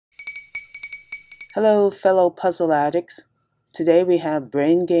Hello, fellow puzzle addicts. Today we have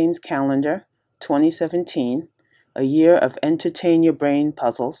Brain Games Calendar 2017, a year of entertain your brain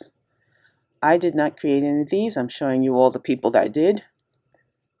puzzles. I did not create any of these. I'm showing you all the people that did.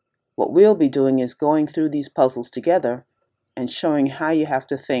 What we'll be doing is going through these puzzles together and showing how you have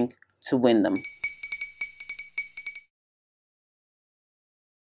to think to win them.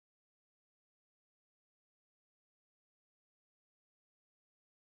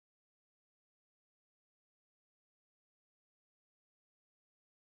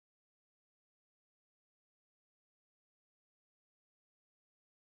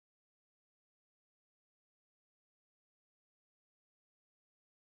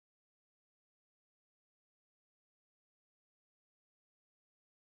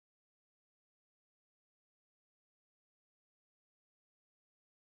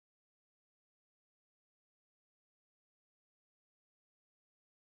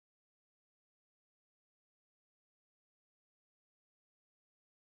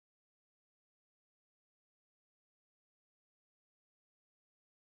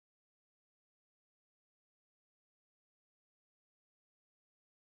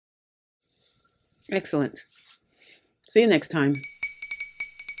 Excellent. See you next time.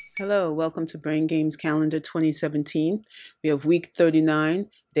 Hello, welcome to Brain Games Calendar 2017. We have week 39,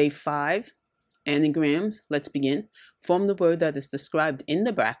 day 5, Anagrams. Let's begin. Form the word that is described in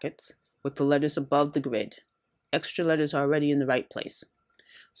the brackets with the letters above the grid. Extra letters are already in the right place.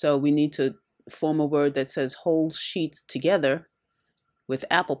 So we need to form a word that says hold sheets together with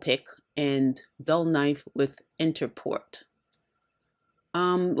apple pick and dull knife with interport.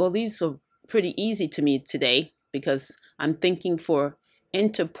 Well, these are pretty easy to me today because I'm thinking for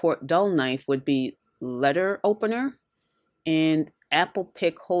interport dull knife would be letter opener, and apple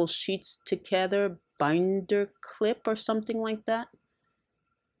pick whole sheets together binder clip or something like that.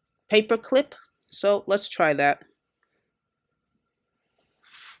 Paper clip. So let's try that.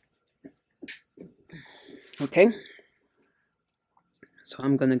 Okay. So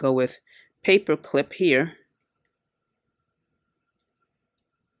I'm going to go with paper clip here.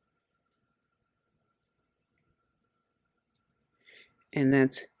 And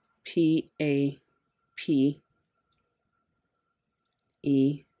that's P-A-P-E-R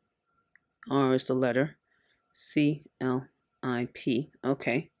is the letter. C-L-I-P.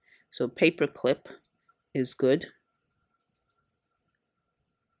 Okay. So paper clip is good.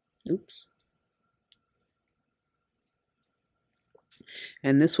 Oops.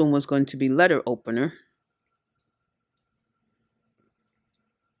 And this one was going to be letter opener.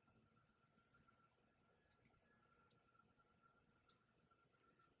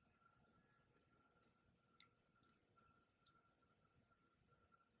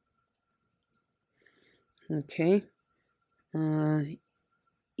 Okay.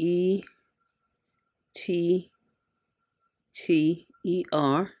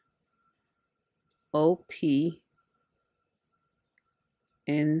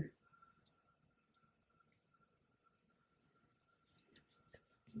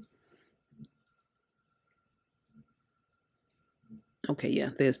 Okay, yeah,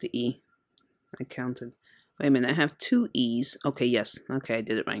 there's the E. I counted. Wait a minute, I have two E's. Okay, yes. Okay, I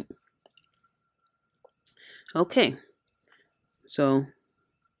did it right. Okay. So,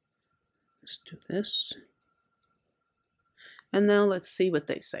 let's do this. And now let's see what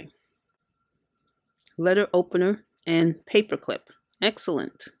they say. Letter opener and paperclip.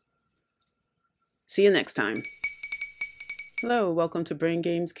 Excellent. See you next time. Hello, welcome to Brain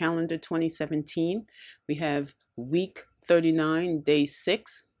Games Calendar 2017. We have week 39, day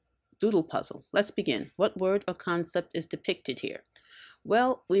 6, Doodle puzzle. Let's begin. What word or concept is depicted here?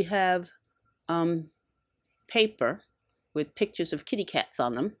 Well, we have paper with pictures of kitty cats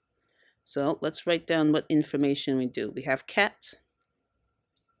on them. So let's write down what information we do. We have cats.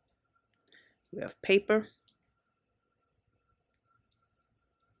 We have paper.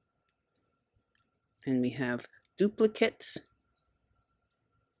 And we have duplicates.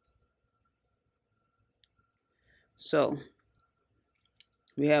 So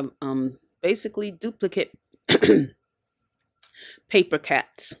we have basically duplicate paper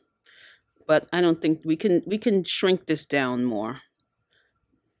cats. But I don't think we can shrink this down more.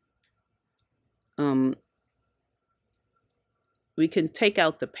 We can take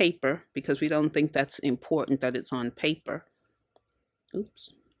out the paper because we don't think that's important that it's on paper.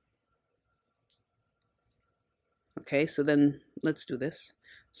 Oops. Okay, so then let's do this.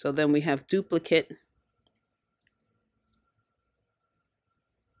 So then we have duplicate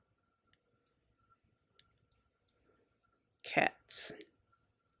cats.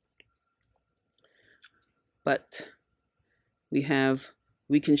 But we have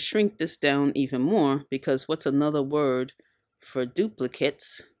we can shrink this down even more, because what's another word for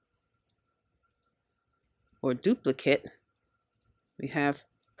duplicates or duplicate? We have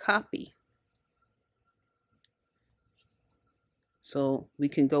copy. So we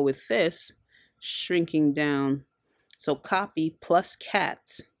can go with this, shrinking down. So copy plus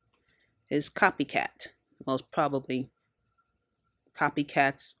cats is copycat. Well, it's probably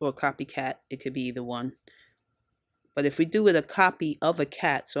copycats or copycat. It could be either one. But if we do it a copy of a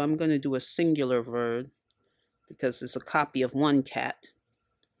cat, so I'm going to do a singular verb because it's a copy of one cat,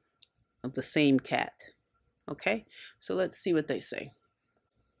 of the same cat. Okay, so let's see what they say.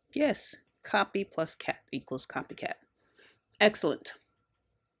 Yes, copy plus cat equals copycat. Excellent.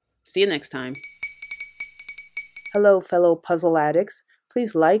 See you next time. Hello, fellow puzzle addicts.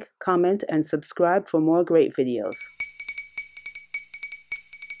 Please like, comment, and subscribe for more great videos.